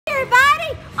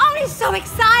so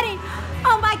exciting.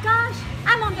 Oh my gosh,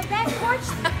 I'm on the Backporch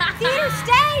Theater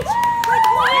stage with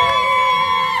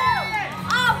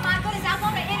Oh my goodness, I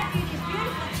want to interview these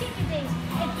beautiful chickadees.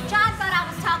 And John thought I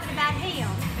was talking about him.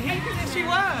 She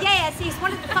was. Yes, he's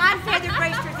one of the fine feathered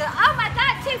roosters. Oh my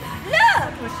God, too.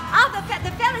 Look, all the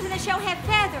fellas in the show have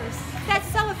feathers. That's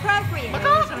so appropriate.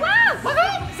 Wow.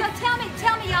 So tell me,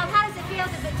 y'all, how does it feel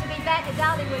to be back at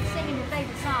Dollywood singing your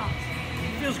favorite songs?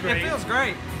 It feels great. It feels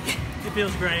great. It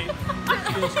feels great.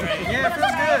 It feels great. Yeah, it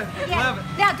feels good. Yeah. Love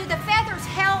it. Now, do the feathers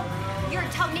help your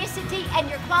tonicity and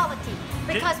your quality?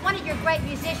 Because one of your great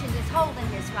musicians is holding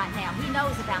this right now. He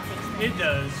knows about these things. It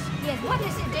does. Yes. What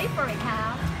does it do for it,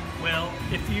 Kyle? Well,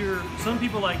 some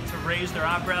people like to raise their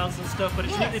eyebrows and stuff, but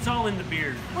it's all in the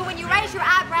beard. Well, when you raise your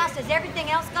eyebrows, does everything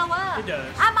else go up? It does.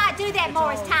 I might do that more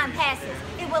as time passes.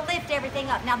 It will lift everything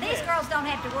up. Now, these girls don't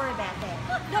have to worry about that.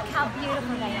 Look how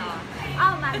beautiful they are.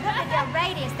 Oh my, look at their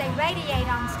radiance. They radiate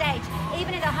on stage,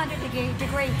 even at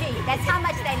 100-degree heat. That's how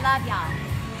much they love y'all.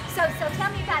 So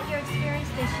tell me about your experience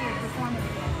this year performing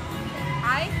together.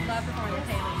 I love performing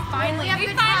with Haley. Finally,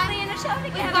 we're finally in a show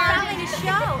together. We're finally in a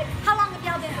show. How long have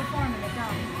y'all been performing at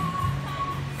Dollywood?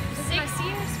 6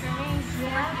 years for me.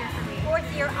 Yeah. 4th year for me. 4th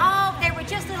year. Oh, they were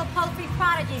just little poultry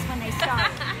prodigies when they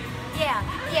started. Yeah.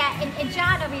 And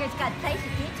John over here's got basic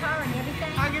guitar and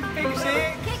everything. I get big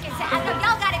sing. Kicking. I know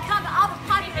y'all got to come to all the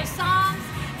popular songs.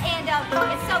 And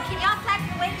so can y'all clap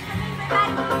your wings for me,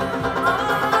 everybody?